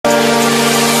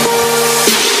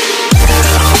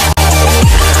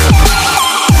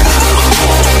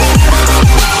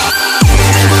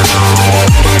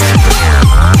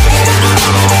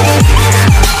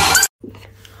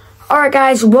Alright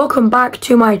guys, welcome back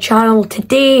to my channel.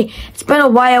 Today, it's been a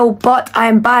while, but I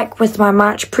am back with my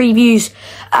match previews.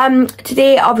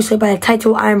 Today, obviously by the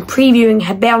title, I am previewing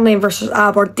Aberdeen versus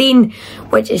Aberdeen,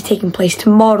 which is taking place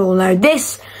tomorrow. Now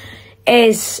this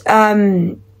is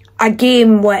a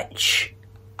game which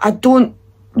I don't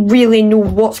really know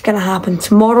what's going to happen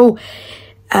tomorrow.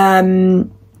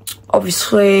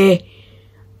 Obviously,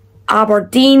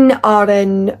 Aberdeen are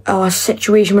in a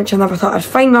situation which I never thought I'd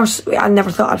find. I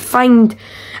never thought I'd find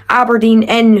Aberdeen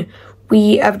in.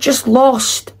 We have just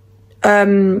lost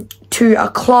to a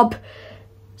club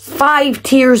 5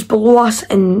 tiers below us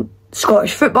in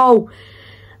Scottish football,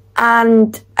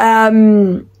 and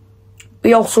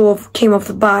we also came off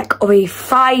the back of a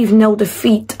 5-0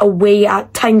 defeat away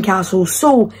at Tynecastle.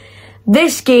 So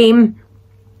this game,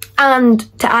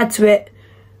 and to add to it,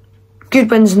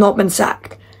 Goodwin's not been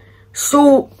sacked.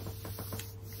 So,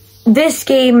 this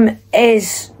game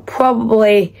is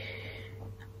probably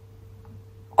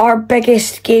our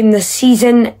biggest game this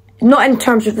season, not in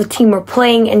terms of the team we're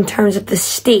playing, in terms of the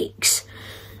stakes.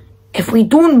 If we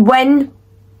don't win,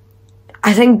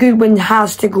 I think Goodwin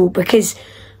has to go, because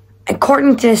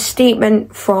according to a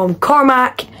statement from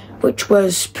Cormac, which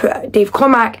was Dave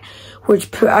Cormac, which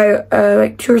put out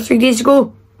like 2 or 3 days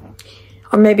ago,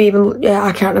 or maybe even, yeah,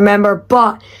 I can't remember,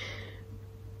 but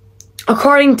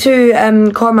according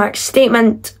to Cormac's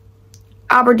statement,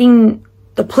 Aberdeen,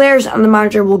 the players and the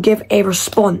manager will give a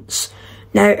response.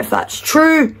 Now, if that's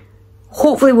true,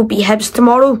 hopefully we'll beat Hibs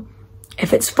tomorrow.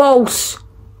 If it's false,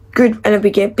 and if we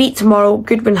get beat tomorrow,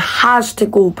 Goodwin has to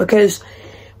go, because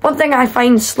one thing I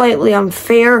find slightly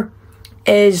unfair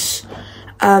is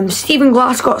Stephen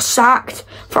Glass got sacked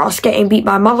for us getting beat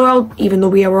by Motherwell, even though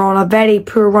we were on a very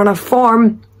poor run of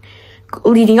form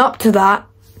leading up to that.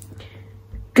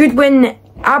 Goodwin,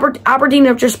 Aberdeen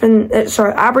have just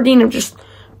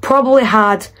probably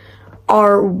had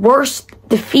our worst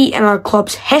defeat in our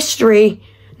club's history,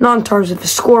 not in terms of the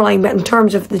scoreline, but in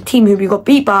terms of the team who we got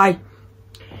beat by,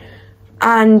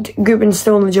 and Goodwin's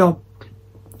still on the job.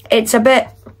 It's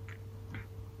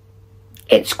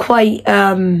quite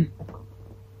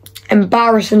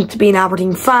embarrassing to be an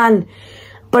Aberdeen fan,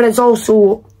 but it's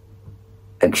also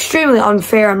extremely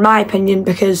unfair in my opinion,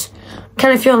 because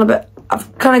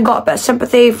I've kind of got a bit of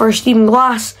sympathy for Stephen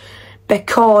Glass,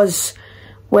 because,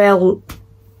 well,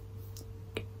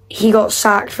 he got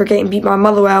sacked for getting beat by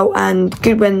Motherwell, and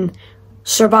Goodwin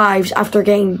survives after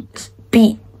getting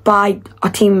beat by a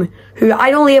team who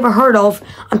I'd only ever heard of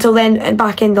until then, and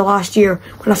back in the last year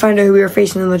when I found out who we were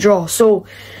facing in the draw. So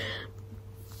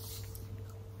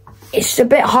it's a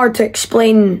bit hard to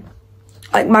explain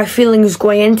like my feelings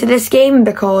going into this game,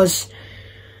 because,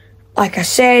 like I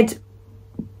said,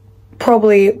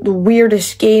 probably the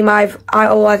weirdest game I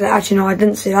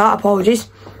didn't say that, apologies.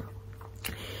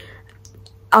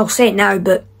 I'll say it now,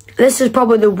 but this is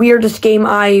probably the weirdest game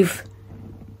I've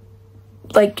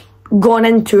gone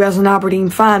into as an Aberdeen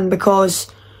fan,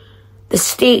 because the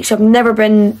stakes have never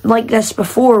been like this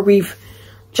before. We've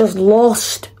just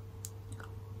lost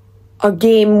a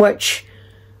game which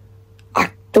I'm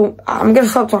going to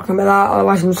stop talking about that,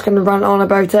 otherwise I'm just going to rant on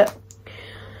about it.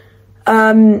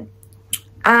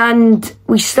 And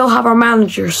we still have our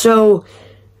manager, so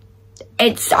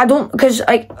it's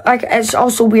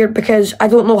also weird because I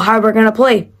don't know how we're gonna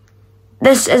play.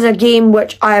 This is a game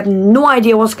which I have no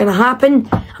idea what's gonna happen.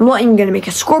 I'm not even gonna make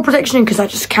a score prediction because I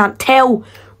just can't tell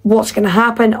what's gonna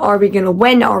happen. Are we gonna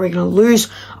win? Are we gonna lose?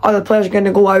 Are the players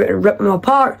gonna go out and rip them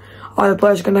apart? Are the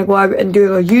players gonna go out and do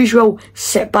their usual,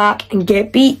 sit back and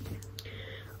get beat?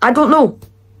 I don't know,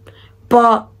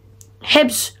 but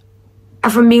Hibs,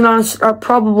 if I'm being honest, are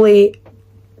probably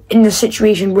in the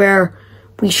situation where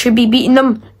we should be beating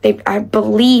them. I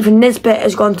believe Nisbet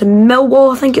has gone to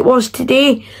Millwall, I think it was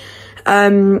today.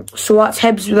 So that's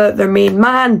Hibs without their main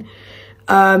man.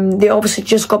 They obviously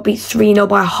just got beat 3-0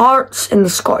 by Hearts in the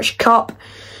Scottish Cup.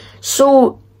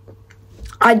 So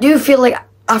I do feel like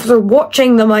after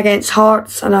watching them against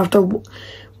Hearts and after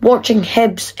watching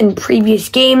Hibs in previous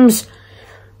games,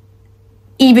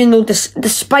 even though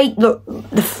despite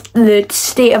the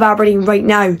state of Aberdeen right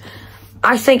now,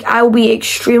 I think I will be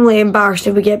extremely embarrassed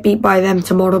if we get beat by them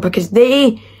tomorrow, because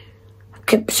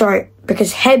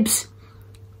Hibs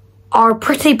are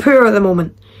pretty poor at the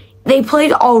moment. They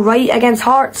played alright against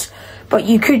Hearts, but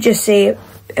you could just say it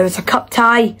was a cup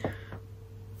tie.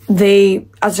 When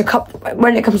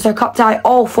it comes to a cup tie,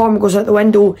 all form goes out the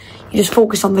window. You just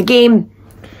focus on the game.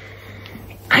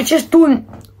 I just don't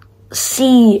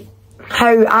see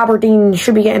how Aberdeen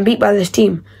should be getting beat by this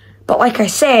team. But like I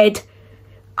said,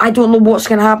 I don't know what's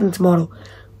going to happen tomorrow.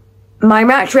 My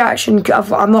match reaction,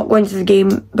 I'm not going to the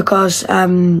game because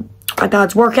my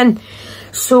dad's working.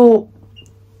 So,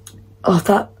 I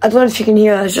don't know if you can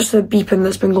hear that. It's just a beeping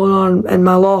that's been going on in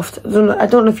my loft. I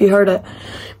don't know if you heard it.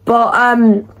 But,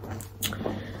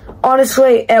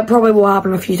 honestly, it probably will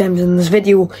happen a few times in this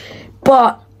video.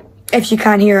 But, if you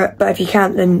can hear it, but if you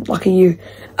can't, then lucky you.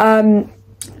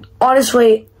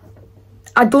 Honestly,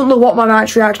 I don't know what my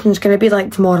match reaction is going to be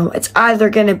like tomorrow. It's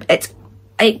either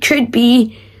it could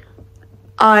be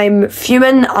I'm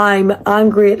fuming, I'm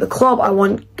angry at the club,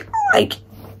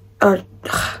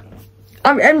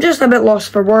 I'm just a bit lost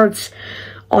for words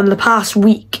on the past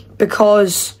week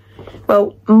because,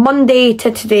 well, Monday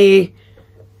to today,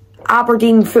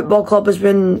 Aberdeen Football Club has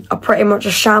been pretty much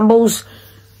a shambles.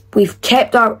 We've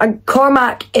kept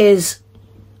Cormac is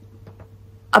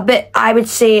I would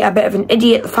say a bit of an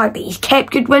idiot, the fact that he's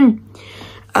kept Goodwin.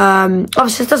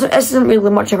 Obviously this isn't really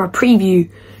much of a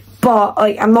preview, but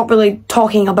like I'm not really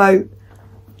talking about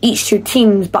each two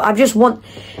teams, but I just want,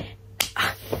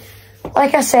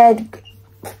 like I said,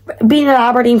 being an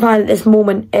Aberdeen fan at this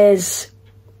moment is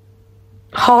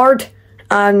hard,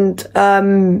 and I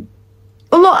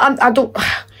don't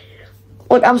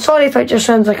look, I'm sorry if it just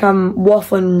sounds like I'm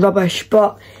waffling rubbish,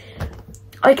 but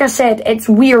like I said, it's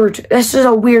weird. This is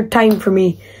a weird time for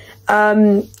me.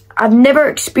 I've never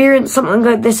experienced something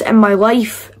like this in my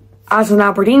life as an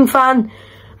Aberdeen fan.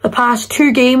 The past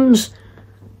 2 games,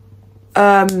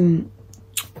 I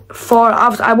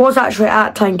was actually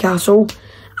at Tynecastle,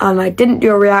 and I didn't do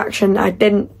a reaction. I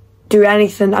didn't do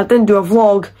anything. I didn't do a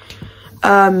vlog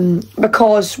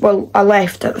because, well, I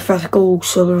left at the 5th goal,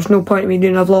 so there was no point in me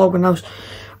doing a vlog when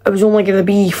it was only going to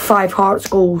be 5 Hearts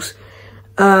goals.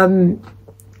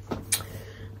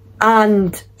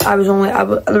 And there was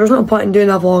no point in doing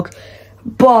a vlog.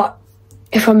 But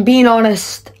if I'm being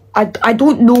honest, I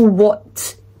don't know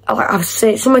what, I've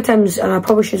said so many times, and I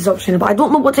probably should stop saying it, but I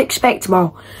don't know what to expect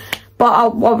tomorrow. But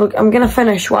I'm going to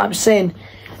finish what I'm saying.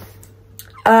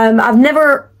 I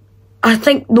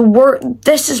think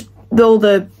this is, though,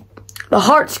 the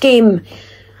Hearts game,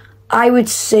 I would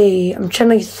say, I'm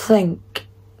trying to think,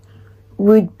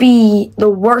 would be the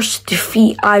worst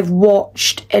defeat I've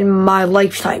watched in my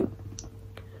lifetime.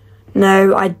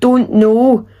 Now, I don't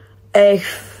know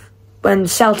if when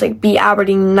Celtic beat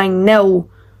Aberdeen 9-0,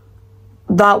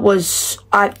 that was,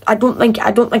 I don't think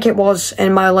it was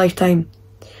in my lifetime.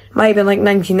 It might have been like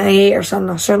 1998 or something.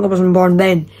 I certainly wasn't born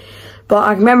then. But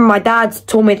I remember my dad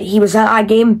told me that he was at that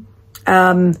game,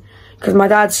 because my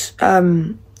dad's,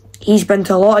 he's been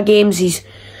to a lot of games. He's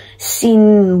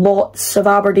seen lots of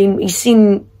Aberdeen. He's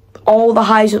seen all the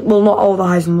highs, well, not all the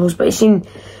highs and lows, but he's seen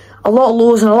a lot of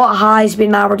lows and a lot of highs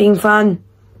being an Aberdeen fan.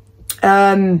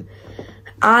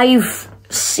 I've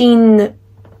seen,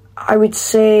 I would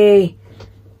say,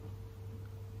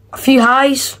 a few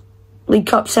highs. League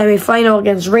Cup semi-final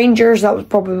against Rangers. That was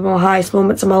probably one of the highest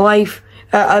moments of my life.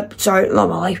 Sorry, not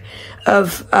my life.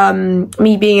 Of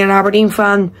me being an Aberdeen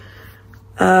fan.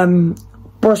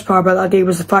 Worst part about that day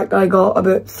was the fact that I got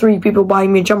about 3 people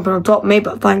behind me jumping on top of me,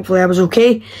 but thankfully I was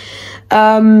okay.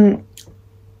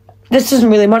 This isn't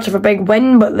really much of a big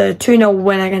win, but the 2-0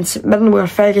 win against St Mirren, where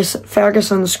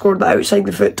Ferguson scored the outside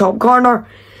the foot top corner,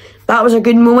 that was a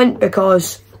good moment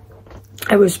because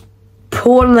I was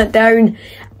pouring it down.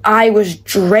 I was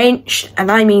drenched,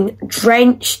 and I mean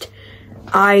drenched.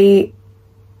 I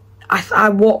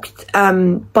walked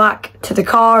back to the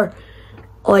car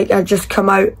like I'd just come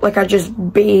out, like I just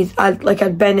bathed, like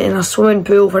I'd been in a swimming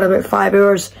pool for about 5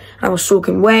 hours. I was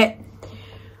soaking wet.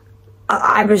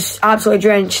 I was absolutely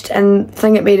drenched, and the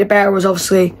thing that made it better was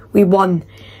obviously we won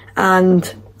and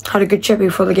had a good chippy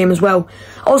for the game as well.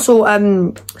 Also,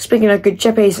 speaking of good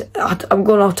chippies, I'm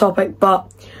going off topic,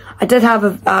 but I did have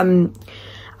a,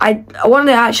 I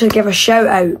wanted to actually give a shout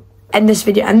out in this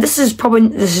video, and this is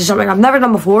something I've never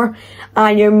done before,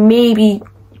 and you're maybe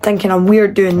thinking I'm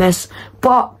weird doing this,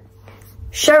 but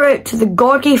shout out to the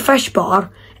Gorgie Fish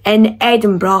Bar in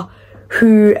Edinburgh,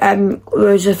 who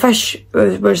was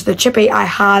the chippy I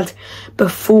had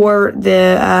before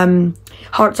the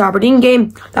Hearts Aberdeen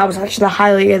game. That was actually the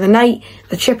highlight of the night,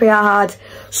 the chippy I had.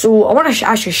 So I want to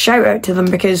actually shout out to them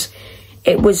because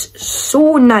it was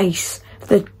so nice.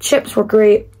 The chips were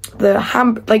great. I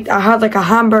had like a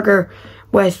hamburger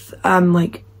with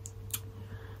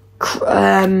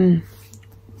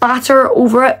batter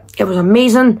over it. It was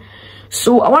amazing.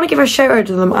 So I want to give a shout out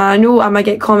to them. I know I might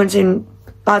get comments saying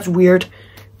that's weird,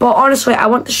 but honestly I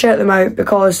want to shout them out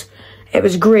because it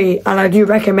was great and I do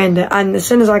recommend it. And as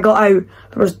soon as I got out,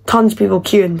 there was tons of people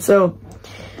queuing. So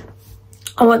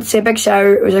I want to say a big shout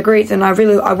out. It was a great thing. I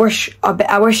wish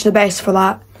the best for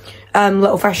that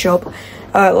little fish shop,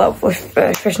 little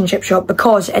fish and chip shop,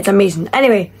 because it's amazing.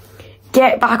 Anyway,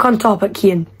 get back on top at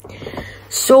Keane.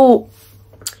 So,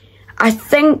 I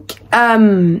think,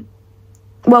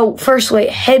 well, firstly,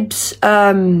 Hibs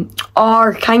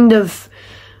are kind of,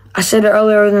 I said it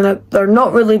earlier, they're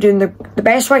not really doing the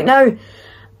best right now.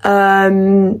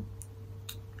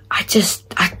 I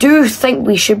do think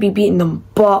we should be beating them,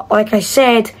 but like I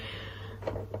said,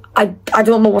 I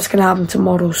don't know what's going to happen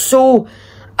tomorrow. So,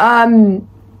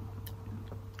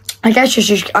 I guess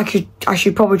I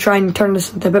should probably try and turn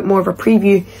this into a bit more of a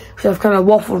preview, because I've kind of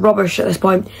waffled rubbish at this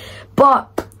point.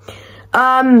 But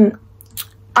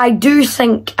I do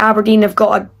think Aberdeen have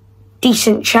got a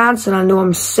decent chance, and I know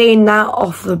I'm saying that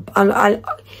off the. And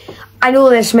I know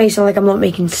this may sound like I'm not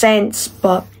making sense,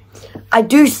 but I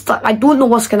don't know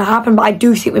what's going to happen, but I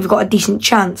do think we've got a decent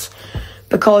chance,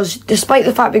 because despite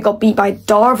the fact we got beat by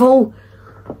Darvel,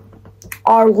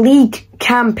 our league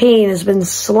campaign has been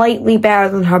slightly better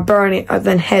than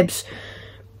Hibs,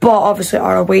 but obviously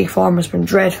our away form has been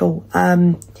dreadful.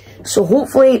 So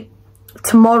hopefully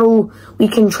tomorrow we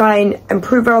can try and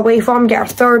improve our away form, get our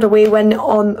third win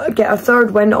on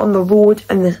the road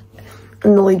in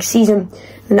the league season.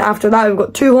 And after that, we've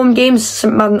got 2 home games,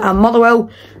 St Mirren and Motherwell.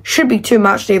 Should be 2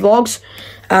 matchday vlogs.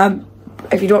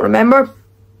 If you don't remember,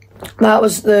 that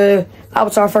was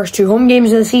our first 2 home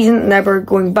games of the season. Never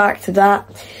going back to that.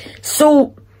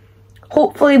 So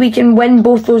hopefully we can win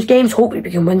both those games. Hopefully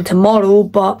we can win tomorrow,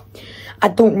 but I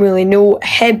don't really know.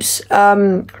 Hibs,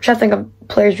 I'm trying to think of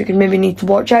players we could maybe need to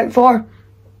watch out for.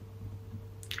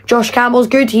 Josh Campbell's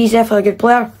good. He's definitely a good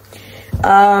player.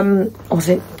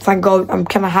 Obviously, thank God, I'm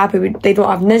kind of happy they don't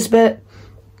have Nisbet.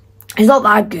 He's not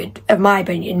that good, in my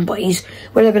opinion, but he's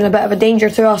would have been a bit of a danger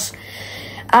to us.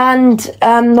 And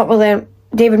not really.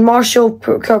 David Marshall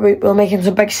probably will make him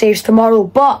some big saves tomorrow.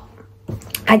 But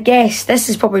I guess this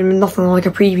is probably nothing like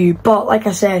a preview. But like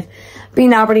I said, being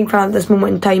an Aberdeen fan at this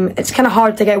moment in time, it's kind of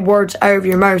hard to get words out of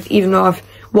your mouth, even though I've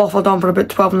waffled on for about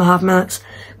 12.5 minutes.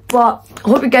 But I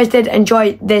hope you guys did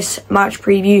enjoy this match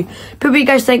preview. Put what you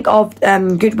guys think of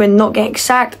Goodwin not getting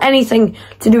sacked, anything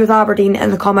to do with Aberdeen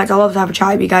in the comments. I'd love to have a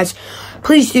chat with you guys.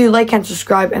 Please do like and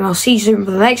subscribe, and I'll see you soon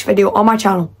for the next video on my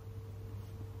channel.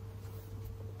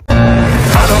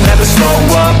 I don't ever slow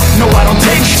up, no I don't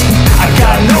take sh**. I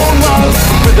got no love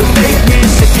for the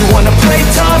fakeness. If you wanna play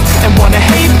tough and wanna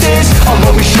hate this, I'll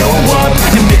always show up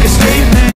and make a statement.